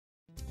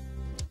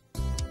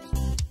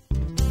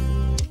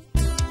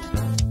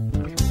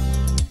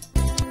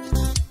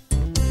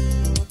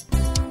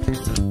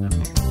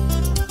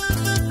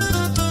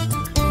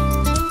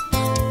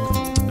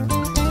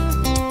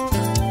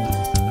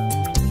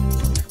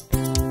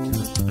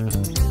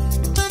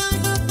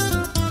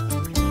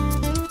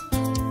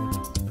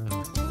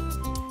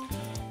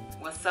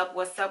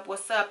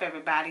up,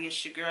 everybody?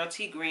 It's your girl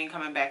T Green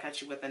coming back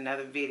at you with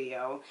another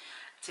video.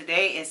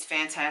 Today is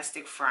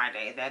Fantastic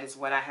Friday. That is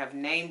what I have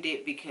named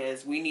it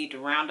because we need to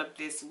round up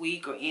this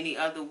week or any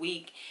other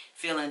week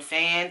feeling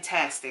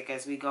fantastic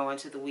as we go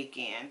into the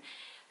weekend.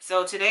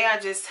 So today I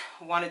just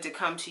wanted to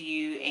come to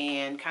you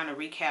and kind of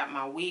recap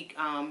my week,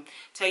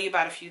 tell you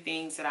about a few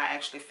things that I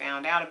actually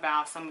found out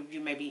about. Some of you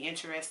may be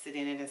interested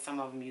in it and some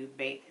of you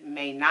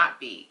may not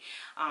be.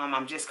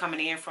 I'm just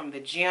coming in from the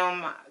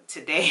gym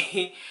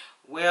today.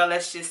 Well,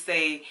 let's just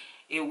say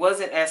it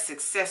wasn't as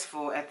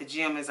successful at the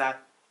gym as I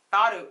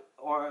thought it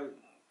or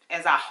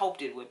as I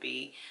hoped it would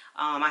be.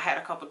 I had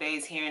a couple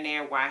days here and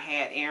there where I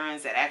had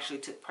errands that actually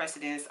took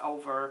precedence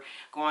over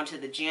going to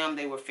the gym.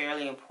 They were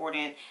fairly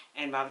important,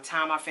 and by the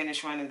time I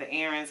finished running the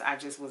errands, I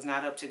just was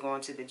not up to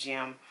going to the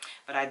gym.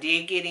 But I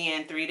did get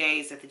in 3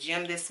 days at the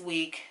gym this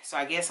week, so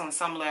I guess on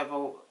some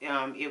level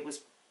it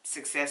was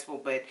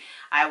successful, but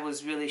I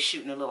was really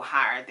shooting a little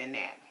higher than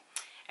that.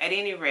 At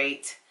any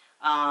rate,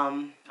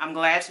 I'm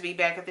glad to be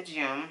back at the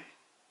gym.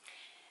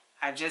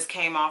 I just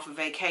came off of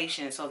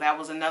vacation, so that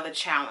was another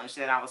challenge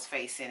that I was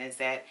facing, is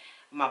that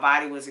my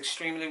body was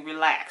extremely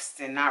relaxed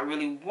and not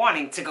really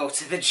wanting to go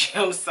to the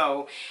gym.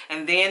 So,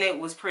 and then it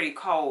was pretty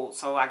cold.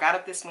 So I got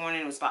up this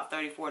morning, it was about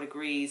 34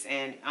 degrees,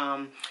 and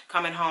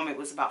coming home it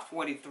was about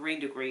 43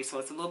 degrees. So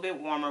it's a little bit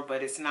warmer,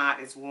 but it's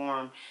not as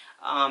warm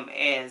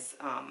as,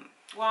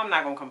 well, I'm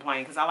not going to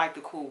complain because I like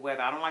the cool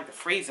weather. I don't like the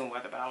freezing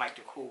weather, but I like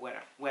the cool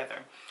weather.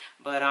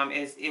 But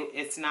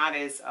it's not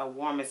as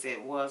warm as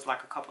it was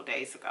like a couple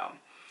days ago.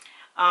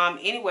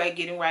 Anyway,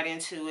 getting right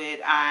into it,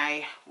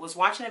 I was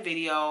watching a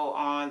video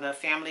on the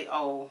Family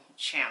O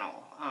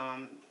channel.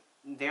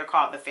 They're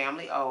called the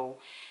Family O.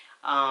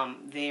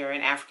 They're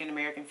an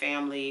African-American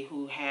family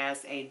who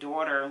has a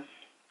daughter,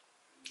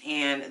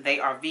 and they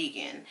are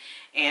vegan.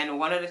 And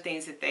one of the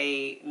things that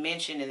they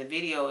mentioned in the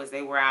video is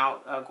they were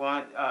out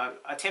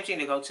attempting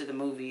to go to the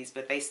movies,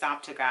 but they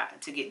stopped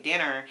to get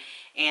dinner,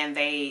 and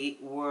they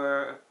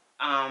were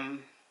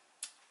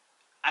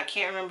I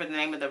can't remember the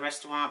name of the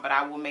restaurant, but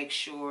I will make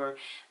sure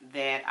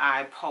that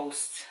I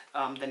post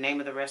the name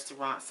of the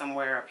restaurant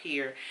somewhere up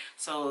here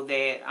so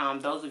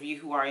that those of you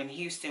who are in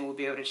Houston will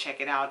be able to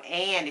check it out.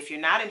 And if you're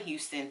not in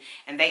Houston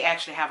and they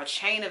actually have a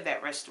chain of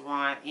that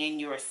restaurant in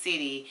your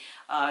city,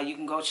 you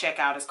can go check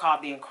out. It's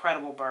called the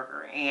Incredible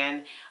Burger.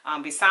 And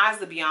besides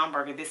the Beyond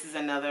Burger, this is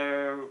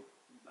another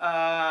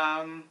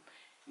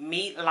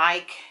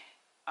meat-like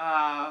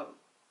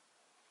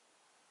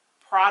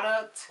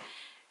product.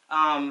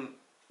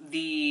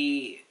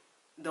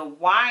 The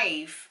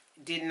wife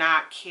did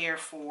not care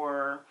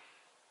for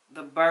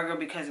the burger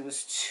because it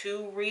was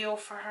too real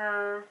for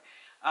her.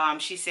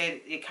 She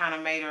said it kind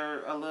of made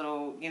her a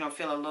little,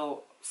 feel a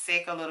little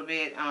sick a little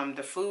bit.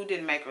 The food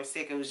didn't make her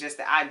sick. It was just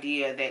the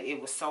idea that it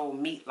was so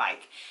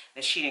meat-like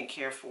that she didn't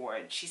care for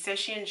it. She said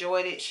she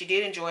enjoyed it. She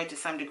did enjoy it to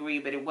some degree,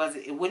 but it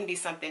wouldn't be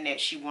something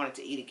that she wanted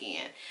to eat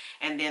again.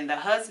 And then the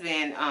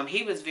husband,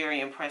 he was very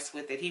impressed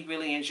with it. He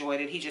really enjoyed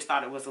it. He just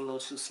thought it was a little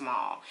too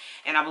small.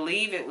 And I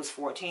believe it was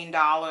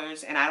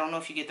 $14. And I don't know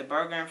if you get the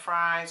burger and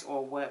fries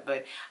or what,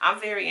 but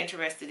I'm very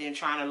interested in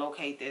trying to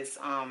locate this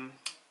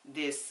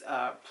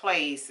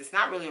place. It's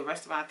not really a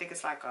restaurant. I think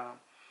it's like a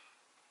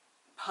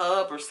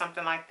pub or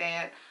something like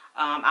that.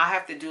 I'll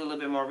have to do a little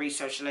bit more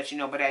research to let you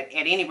know, but at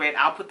any rate,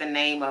 I'll put the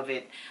name of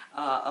it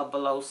up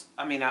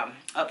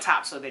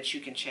top so that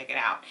you can check it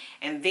out.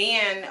 And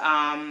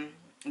then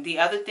the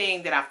other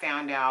thing that I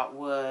found out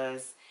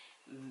was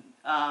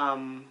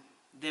the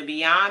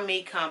Beyond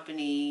Meat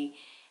company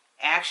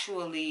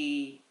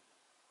actually,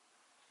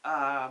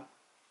 I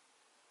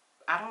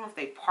don't know if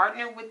they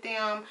partnered with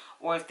them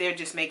or if they're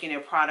just making their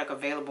product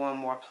available in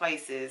more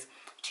places.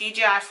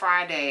 TGI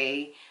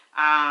Friday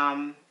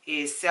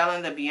is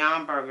selling the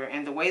Beyond Burger,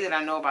 and the way that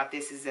I know about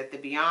this is that the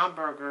Beyond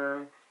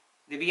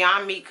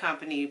Meat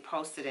company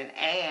posted an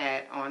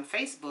ad on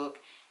Facebook.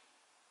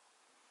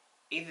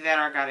 Either that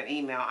or I got an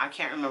email. I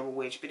can't remember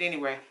which, but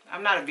anyway,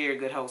 I'm not a very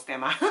good host,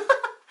 am I?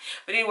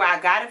 But anyway, I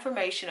got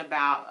information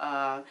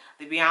about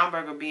the Beyond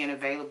Burger being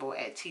available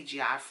at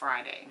TGI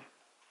Friday.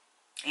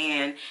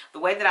 And the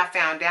way that I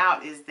found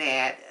out is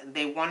that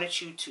they wanted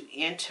you to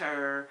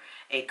enter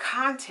a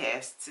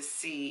contest to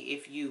see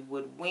if you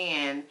would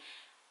win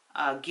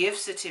a gift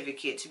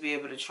certificate to be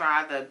able to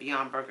try the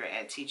Beyond Burger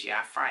at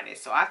TGI Friday.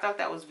 So I thought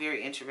that was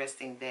very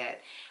interesting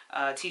that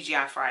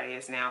TGI Friday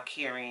is now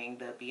carrying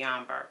the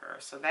Beyond Burger.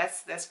 So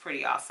that's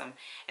pretty awesome.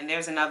 And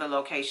there's another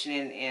location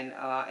in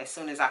as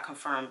soon as I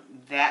confirm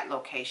that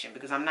location,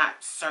 because I'm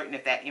not certain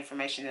if that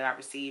information that I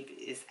received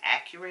is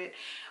accurate,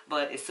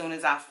 but as soon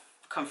as I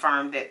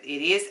confirm that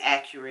it is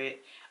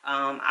accurate,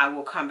 I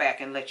will come back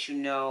and let you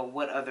know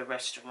what other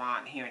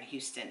restaurant here in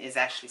Houston is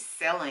actually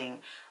selling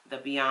the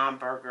Beyond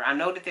Burger. I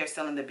know that they're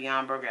selling the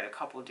Beyond Burger at a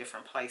couple of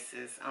different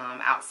places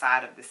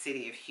outside of the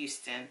city of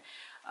Houston.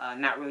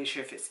 Not really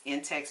sure if it's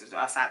in Texas or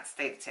outside the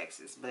state of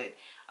Texas, but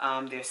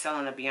they're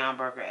selling a Beyond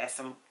Burger at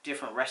some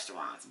different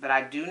restaurants. But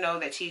I do know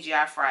that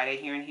TGI Friday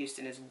here in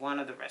Houston is one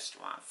of the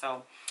restaurants.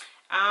 So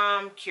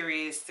I'm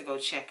curious to go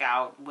check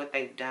out what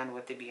they've done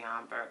with the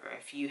Beyond Burger.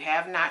 If you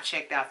have not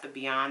checked out the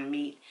Beyond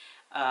Meat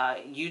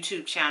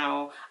YouTube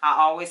channel, I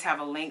always have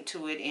a link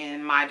to it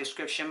in my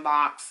description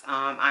box.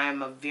 I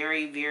am a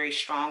very, very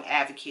strong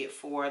advocate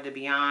for the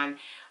Beyond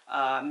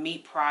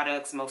meat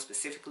products, most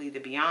specifically the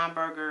Beyond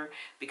Burger,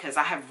 because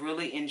I have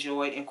really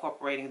enjoyed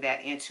incorporating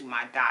that into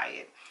my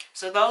diet.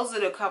 So those are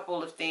the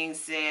couple of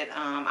things that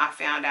I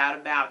found out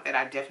about that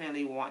I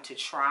definitely want to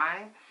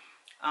try.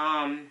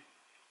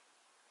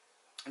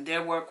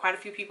 There were quite a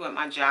few people at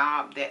my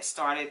job that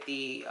started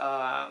the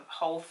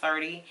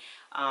Whole30.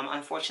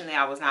 Unfortunately,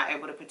 I was not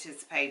able to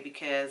participate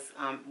because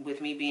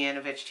with me being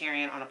a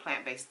vegetarian on a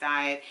plant-based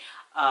diet,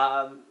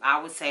 I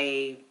would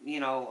say, you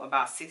know,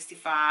 about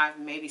 65,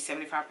 maybe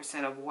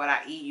 75% of what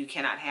I eat you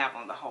cannot have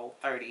on the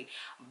Whole30.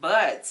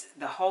 But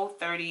the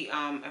Whole30,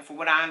 and from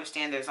what I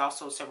understand, there's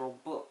also several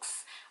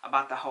books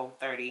about the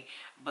Whole30.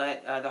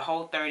 But the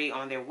Whole30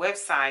 on their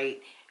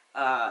website,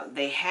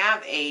 they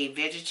have a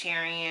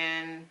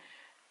vegetarian,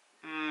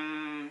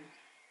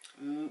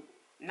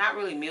 not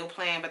really meal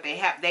plan, but they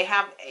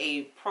have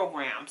a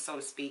program, so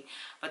to speak.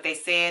 But they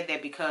said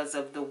that because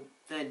of the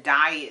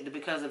diet,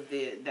 because of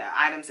the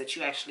items that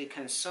you actually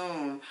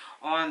consume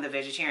on the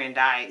vegetarian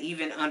diet,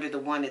 even under the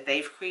one that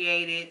they've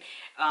created,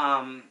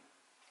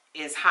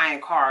 is high in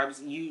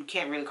carbs. You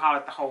can't really call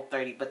it the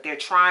Whole30, but they're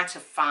trying to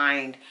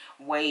find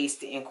ways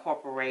to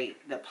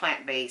incorporate the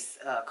plant-based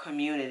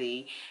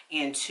community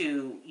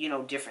into, you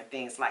know, different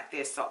things like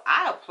this. So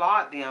I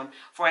applaud them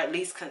for at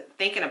least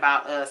thinking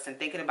about us and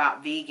thinking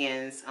about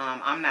vegans.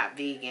 I'm not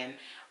vegan,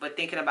 but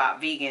thinking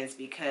about vegans,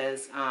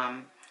 because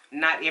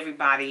not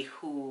everybody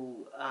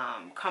who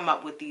come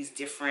up with these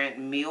different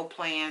meal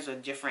plans or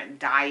different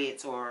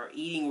diets or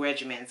eating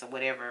regimens or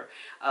whatever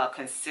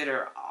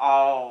consider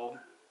all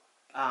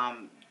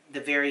the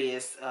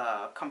various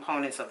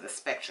components of the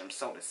spectrum,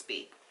 so to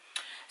speak.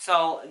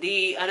 So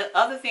the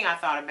other thing I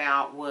thought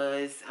about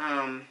was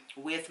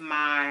with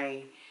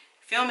my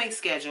filming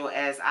schedule,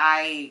 as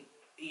I,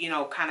 you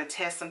know, kind of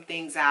test some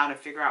things out and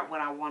figure out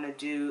what I want to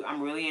do.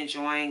 I'm really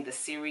enjoying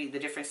the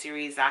different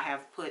series I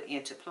have put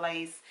into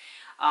place.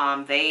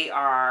 They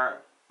are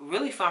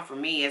really fun for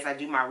me as I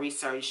do my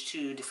research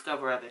to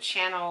discover other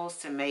channels,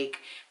 to make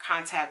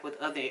contact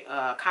with other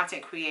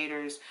content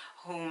creators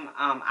whom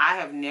I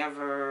have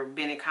never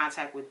been in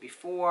contact with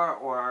before,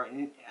 or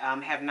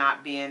have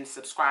not been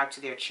subscribed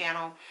to their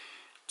channel,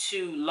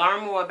 to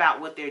learn more about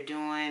what they're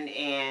doing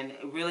and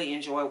really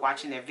enjoy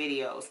watching their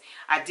videos.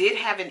 I did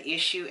have an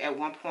issue at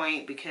one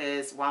point,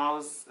 because while I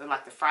was,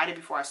 like, the Friday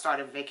before I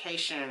started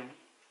vacation,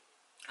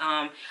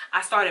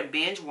 I started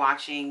binge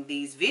watching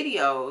these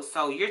videos.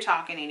 So you're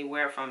talking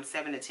anywhere from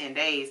 7 to 10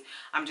 days.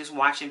 I'm just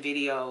watching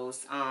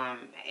videos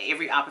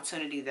every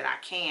opportunity that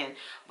I can.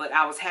 But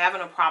I was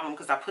having a problem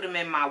because I put them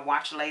in my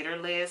watch later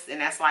list,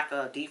 and that's like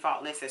a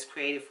default list that's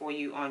created for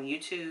you on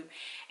YouTube.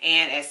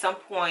 And at some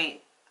point,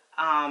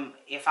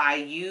 if I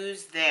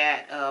use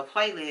that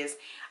playlist,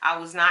 I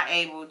was not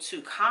able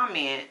to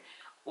comment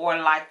or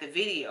like the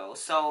video.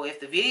 So if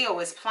the video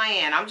is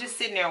playing, I'm just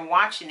sitting there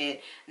watching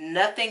it,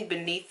 nothing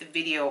beneath the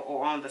video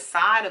or on the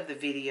side of the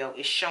video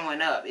is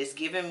showing up. It's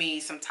giving me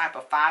some type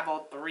of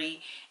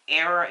 503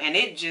 error, and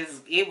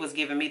it was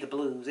giving me the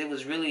blues. It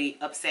was really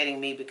upsetting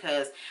me,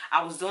 because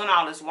I was doing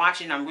all this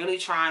watching. I'm really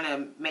trying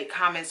to make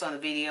comments on the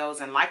videos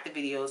and like the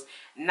videos,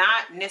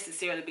 not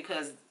necessarily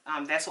because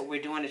that's what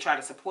we're doing to try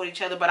to support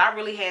each other, but I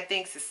really had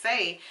things to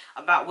say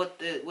about what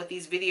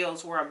these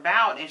videos were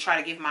about and try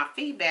to give my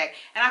feedback,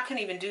 and I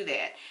couldn't even do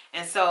that.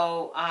 And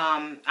so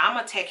I'm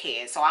a tech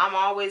head, so I'm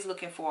always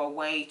looking for a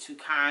way to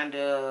kind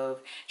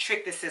of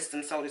trick the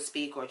system, so to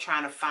speak, or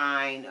trying to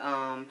find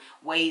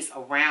ways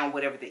around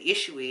whatever the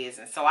issue is.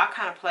 And so I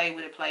kind of play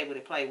with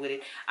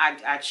it.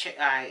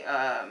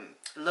 I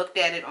looked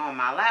at it on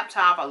my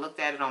laptop, I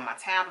looked at it on my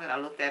tablet, I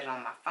looked at it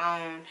on my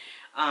phone,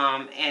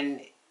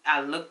 and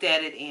I looked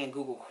at it in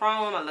Google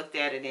Chrome. I looked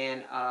at it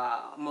in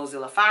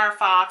Mozilla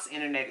Firefox,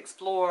 Internet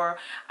Explorer.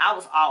 I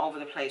was all over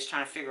the place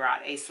trying to figure out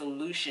a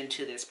solution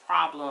to this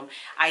problem.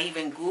 I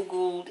even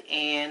Googled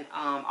and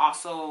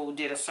also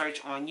did a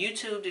search on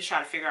YouTube to try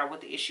to figure out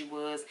what the issue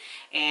was.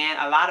 And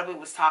a lot of it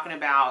was talking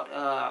about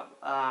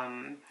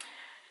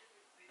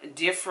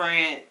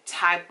different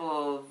type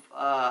of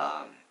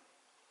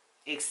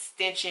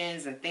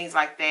extensions and things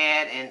like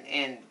that,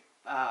 and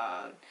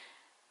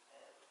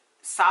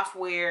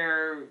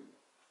software,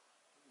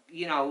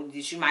 you know,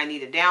 that you might need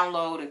to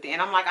download,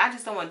 and I'm like, I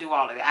just don't want to do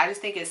all of that. I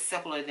just think it's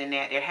simpler than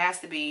that. There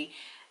has to be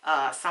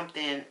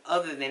something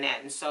other than that.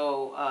 And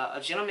so a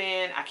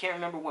gentleman, I can't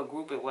remember what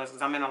group it was,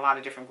 because I'm in a lot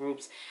of different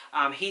groups,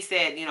 he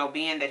said, you know,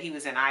 being that he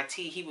was in IT,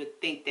 he would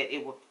think that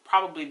it would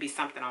probably be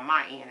something on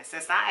my end. And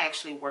since I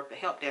actually work the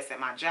help desk at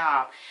my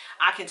job,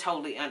 I can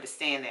totally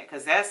understand that,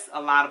 because that's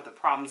a lot of the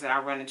problems that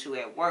I run into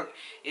at work,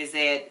 is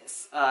that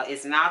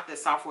it's not the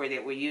software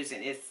that we're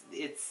using,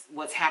 it's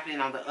what's happening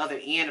on the other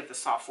end of the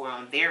software,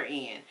 on their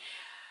end.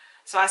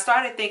 So I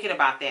started thinking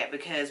about that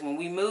because when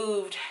we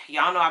moved,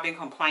 y'all know I've been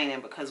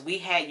complaining because we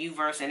had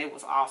U-verse and it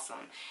was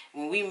awesome.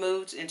 When we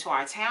moved into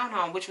our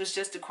townhome, which was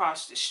just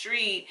across the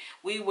street,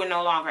 we were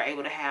no longer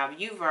able to have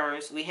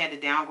U-verse. We had to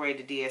downgrade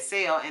to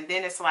DSL, and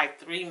then it's like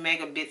 3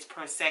 megabits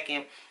per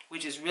second,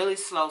 which is really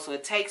slow. So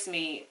it takes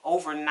me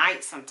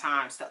overnight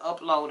sometimes to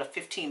upload a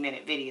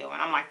 15-minute video.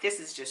 And I'm like, this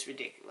is just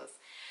ridiculous.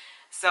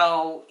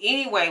 So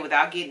anyway,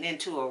 without getting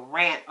into a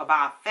rant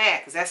about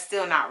that, because that's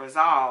still not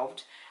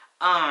resolved,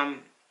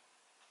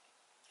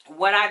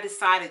 what I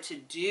decided to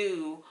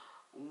do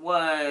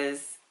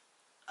was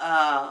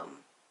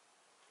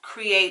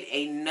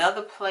create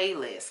another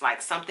playlist,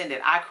 like something that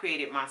I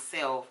created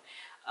myself,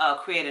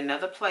 create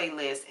another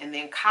playlist, and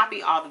then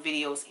copy all the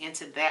videos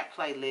into that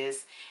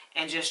playlist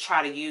and just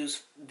try to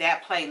use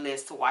that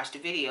playlist to watch the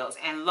videos.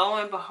 And lo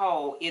and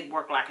behold, it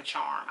worked like a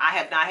charm. I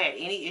have not had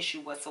any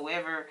issue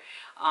whatsoever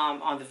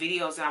on the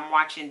videos that I'm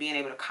watching, being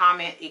able to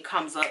comment. It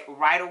comes up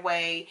right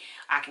away.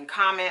 I can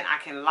comment,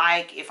 I can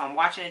like. If I'm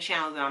watching a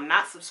channel that I'm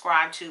not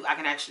subscribed to, I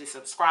can actually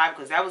subscribe,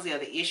 because that was the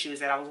other issue,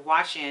 is that I was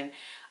watching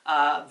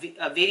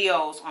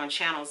videos on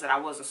channels that I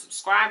wasn't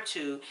subscribed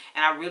to,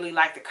 and I really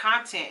liked the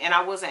content and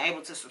I wasn't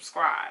able to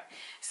subscribe.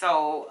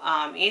 So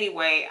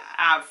anyway,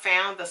 I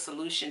found the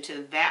solution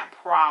to that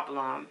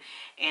problem,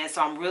 and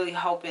so I'm really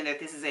hoping that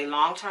this is a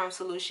long-term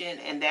solution,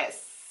 and that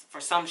for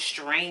some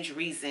strange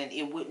reason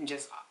it wouldn't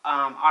just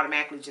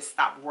automatically just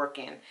stop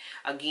working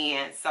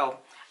again. So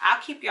I'll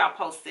keep y'all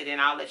posted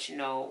and I'll let you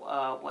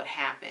know what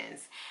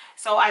happens.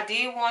 So I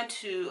did want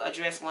to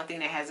address one thing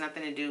that has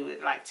nothing to do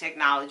with like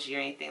technology or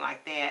anything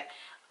like that.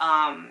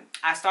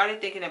 I started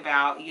thinking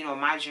about, you know,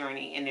 my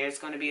journey, and there's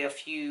going to be a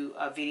few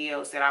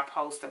videos that I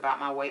post about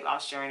my weight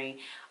loss journey.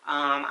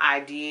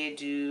 I did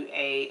do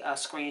a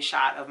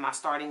screenshot of my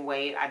starting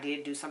weight. I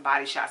did do some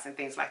body shots and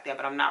things like that,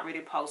 but I'm not ready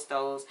to post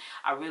those.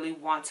 I really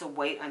want to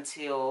wait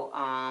until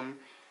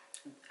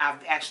I've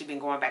actually been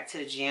going back to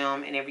the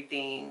gym and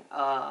everything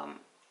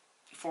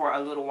for a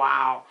little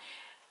while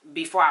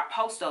before I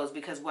post those,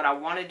 because what I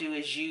want to do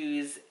is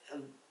use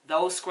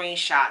those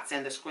screenshots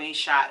and the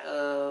screenshot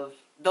of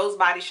those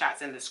body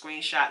shots and the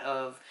screenshot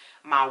of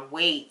my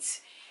weight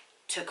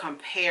to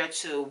compare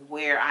to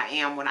where I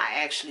am when I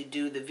actually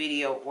do the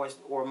video,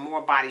 or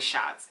more body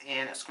shots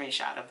and a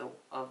screenshot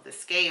of the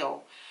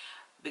scale,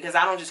 because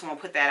I don't just want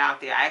to put that out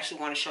there. I actually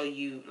want to show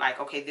you, like,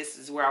 okay, this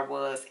is where I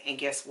was, and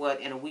guess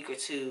what, in a week or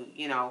two,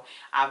 you know,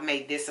 I've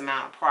made this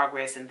amount of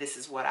progress, and this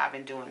is what I've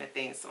been doing, and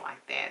things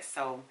like that.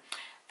 So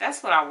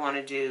that's what I want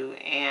to do.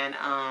 And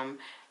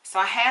so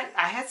I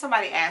had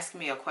somebody ask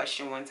me a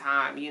question one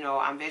time. You know,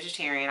 I'm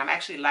vegetarian. I'm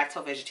actually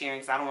lacto-vegetarian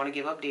because I don't want to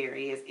give up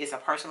dairy. It's a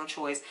personal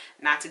choice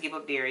not to give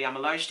up dairy. I'm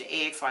allergic to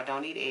eggs, so I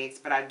don't eat eggs,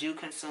 but I do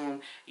consume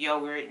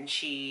yogurt and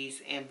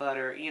cheese and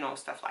butter, you know,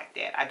 stuff like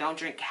that. I don't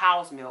drink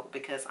cow's milk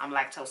because I'm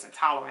lactose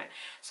intolerant.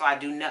 So I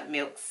do nut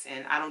milks,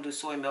 and I don't do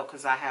soy milk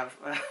because I have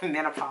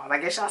menopause. I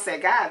guess y'all say,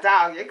 God,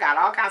 dog, you got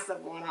all kinds of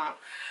stuff going on.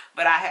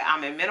 But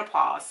I'm in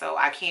menopause, so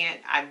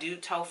I do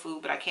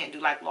tofu, but I can't do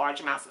like large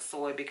amounts of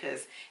soy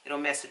because it'll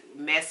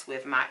mess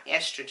with my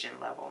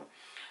estrogen level.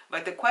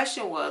 But the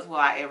question was, will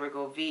I ever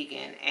go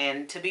vegan?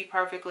 And to be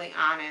perfectly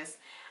honest,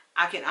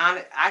 I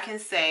can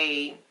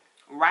say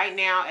right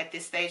now at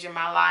this stage in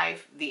my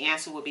life, the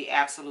answer would be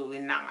absolutely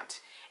not.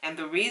 And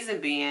the reason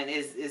being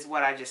is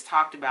what I just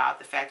talked about,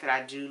 the fact that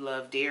I do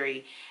love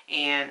dairy,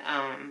 and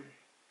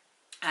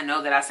I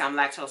know that I say I'm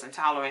lactose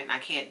intolerant and I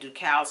can't do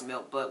cow's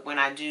milk, but when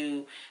I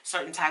do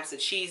certain types of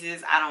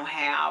cheeses, I don't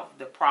have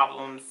the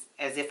problems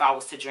as if I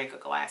was to drink a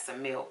glass of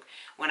milk.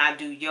 When I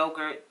do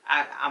yogurt,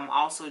 I'm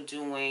also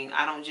doing,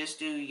 I don't just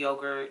do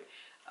yogurt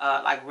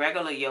like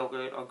regular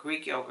yogurt or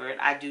Greek yogurt.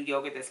 I do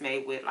yogurt that's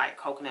made with like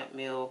coconut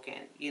milk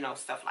and, you know,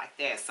 stuff like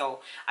that.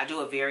 So I do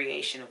a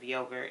variation of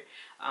yogurt.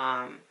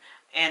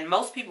 And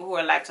most people who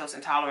are lactose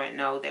intolerant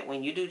know that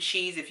when you do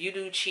cheese, if you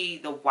do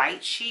cheese, the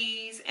white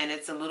cheese, and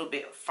it's a little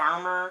bit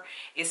firmer,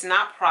 it's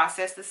not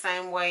processed the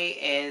same way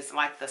as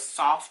like the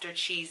softer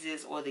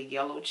cheeses or the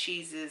yellow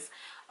cheeses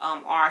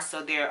are.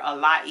 So they're a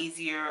lot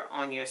easier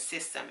on your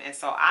system. And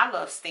so I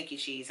love stinky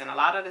cheese, and a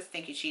lot of the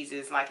stinky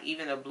cheeses, like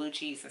even the blue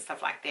cheese and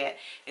stuff like that,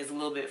 is a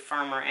little bit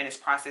firmer and it's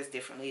processed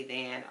differently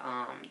than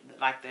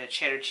like the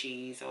cheddar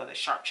cheese or the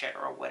sharp cheddar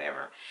or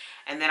whatever.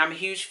 And then I'm a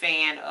huge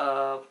fan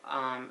of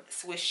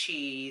Swiss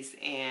cheese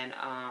and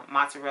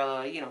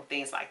mozzarella, you know,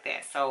 things like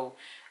that. So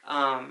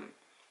I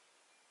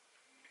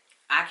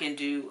can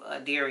do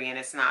dairy and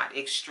it's not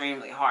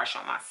extremely harsh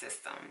on my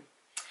system.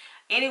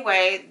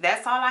 Anyway,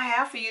 that's all I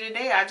have for you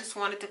today. I just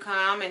wanted to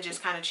come and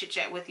just kind of chit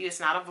chat with you. It's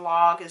not a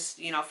vlog. It's,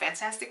 you know,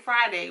 Fantastic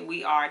Friday.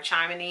 We are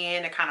chiming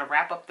in to kind of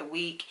wrap up the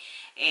week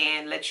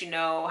and let you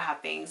know how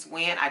things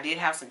went. I did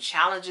have some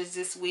challenges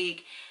this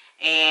week,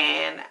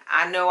 and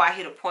I know I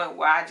hit a point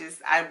where I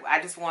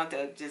just want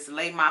to just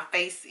lay my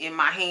face in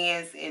my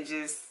hands and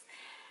just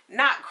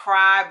not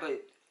cry,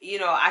 but, you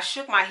know, I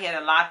shook my head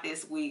a lot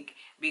this week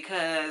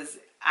because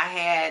I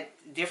had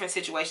different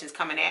situations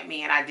coming at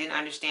me and I didn't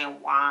understand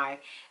why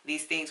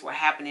these things were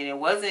happening. It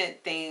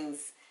wasn't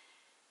things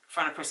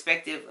from the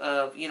perspective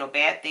of, you know,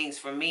 bad things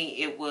for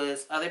me, it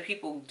was other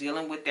people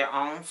dealing with their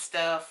own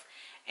stuff.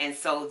 And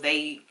so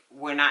they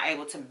were not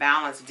able to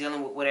balance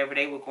dealing with whatever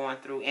they were going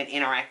through and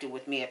interacting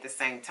with me at the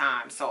same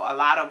time. So a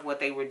lot of what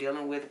they were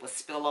dealing with was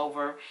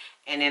spillover.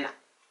 And then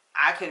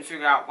I couldn't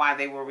figure out why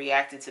they were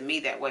reacting to me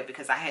that way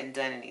because I hadn't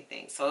done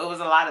anything. So it was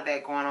a lot of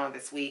that going on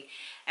this week.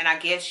 And I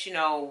guess, you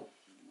know,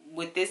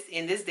 with this,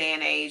 in this day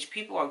and age,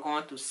 people are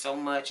going through so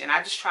much, and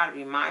I just try to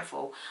be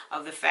mindful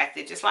of the fact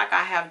that just like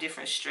I have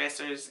different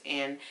stressors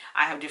and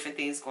I have different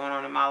things going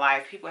on in my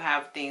life, people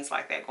have things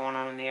like that going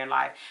on in their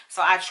life.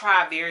 So I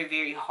try very,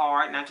 very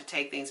hard not to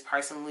take things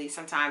personally.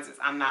 Sometimes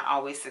I'm not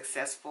always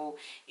successful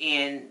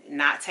in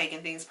not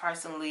taking things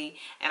personally,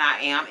 and I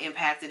am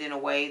impacted in a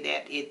way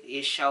that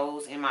it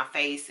shows in my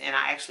face, and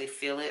I actually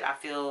feel it. I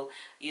feel,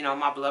 you know,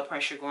 my blood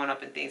pressure going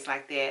up and things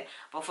like that.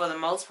 But for the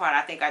most part,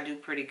 I think I do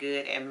pretty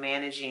good at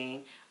managing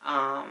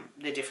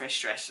the different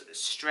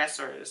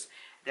stressors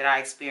that I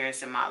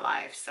experience in my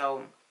life.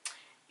 So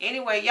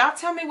anyway, y'all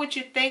tell me what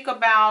you think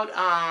about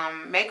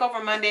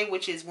Makeover Monday,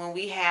 which is when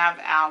we have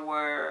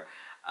our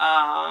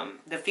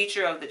the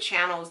feature of the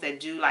channels that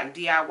do like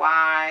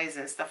DIYs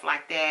and stuff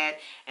like that.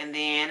 And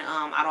then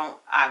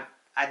I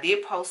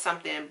did post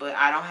something, but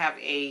I don't have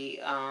a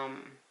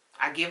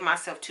I give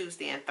myself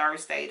Tuesday and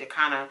Thursday to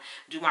kind of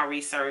do my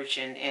research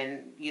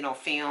and you know,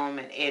 film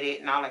and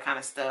edit and all that kind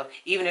of stuff.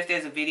 Even if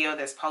there's a video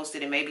that's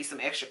posted, and maybe some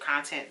extra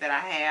content that I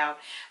have,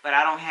 but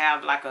I don't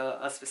have like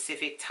a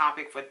specific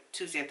topic for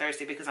Tuesday and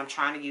Thursday because I'm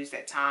trying to use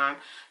that time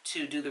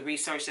to do the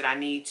research that I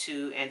need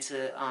to, and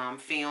to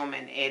film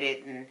and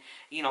edit and,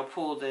 you know,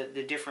 pull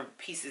the different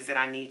pieces that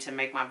I need to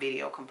make my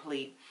video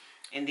complete.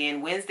 And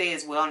then Wednesday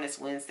is Wellness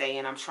Wednesday,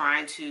 and I'm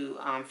trying to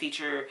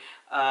feature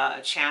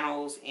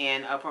channels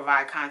and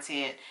provide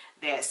content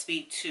that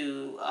speak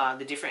to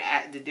the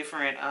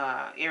different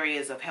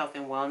areas of health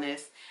and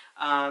wellness.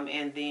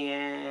 And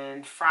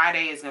then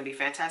Friday is going to be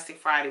Fantastic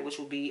Friday, which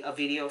will be a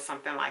video,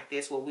 something like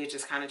this, where we're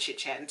just kind of chit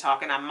chat and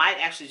talk. And I might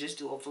actually just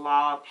do a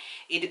vlog.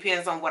 It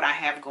depends on what I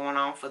have going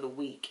on for the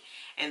week.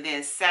 And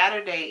then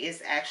Saturday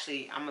is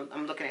actually,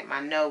 I'm looking at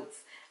my notes.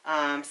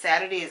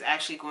 Saturday is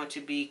actually going to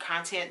be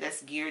content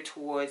that's geared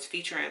towards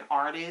featuring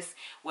artists,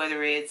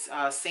 whether it's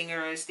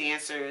singers,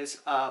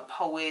 dancers,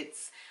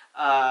 poets,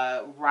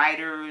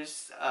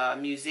 writers,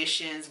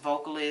 musicians,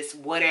 vocalists,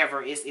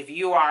 whatever. If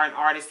you are an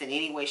artist in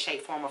any way,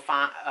 shape, form, or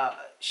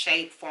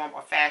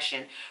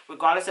fashion,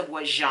 regardless of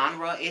what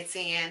genre it's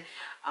in,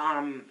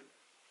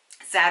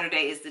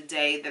 Saturday is the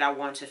day that I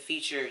want to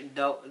feature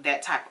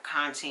that type of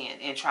content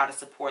and try to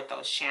support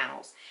those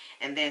channels.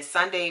 And then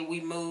Sunday we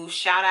move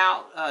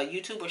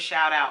YouTuber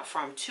shout out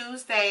from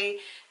Tuesday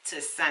to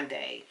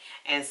Sunday.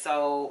 And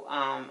so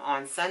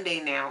on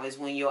Sunday now is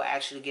when you'll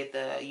actually get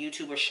the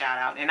YouTuber shout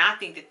out. And I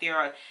think that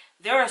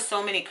there are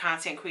so many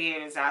content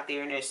creators out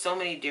there, and there's so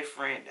many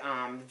different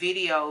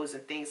videos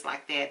and things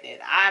like that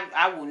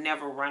I will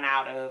never run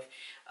out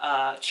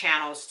of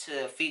channels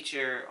to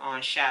feature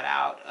on shout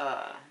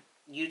out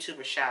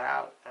YouTuber shout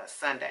out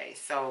Sunday.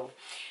 So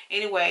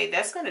anyway,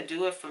 that's gonna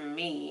do it for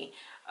me.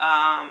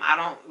 I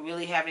don't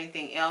really have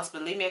anything else,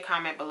 but leave me a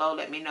comment below.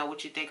 Let me know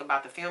what you think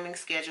about the filming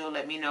schedule.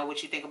 Let me know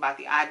what you think about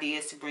the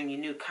ideas to bring you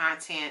new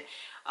content.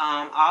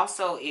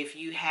 Also, if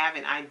you have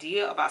an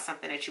idea about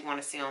something that you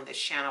want to see on this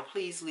channel,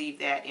 please leave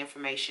that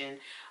information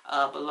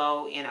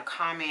below in a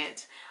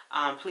comment.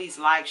 Please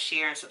like,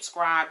 share, and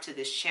subscribe to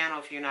this channel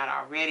if you're not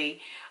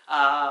already.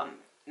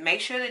 Make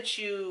sure that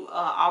you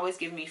always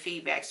give me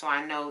feedback so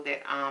I know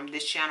that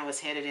this channel is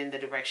headed in the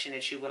direction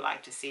that you would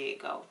like to see it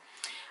go.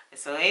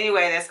 So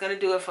anyway, that's going to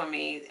do it for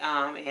me.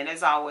 And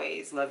as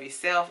always, love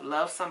yourself,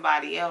 love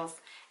somebody else.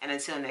 And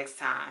until next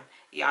time,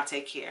 y'all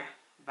take care.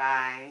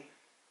 Bye.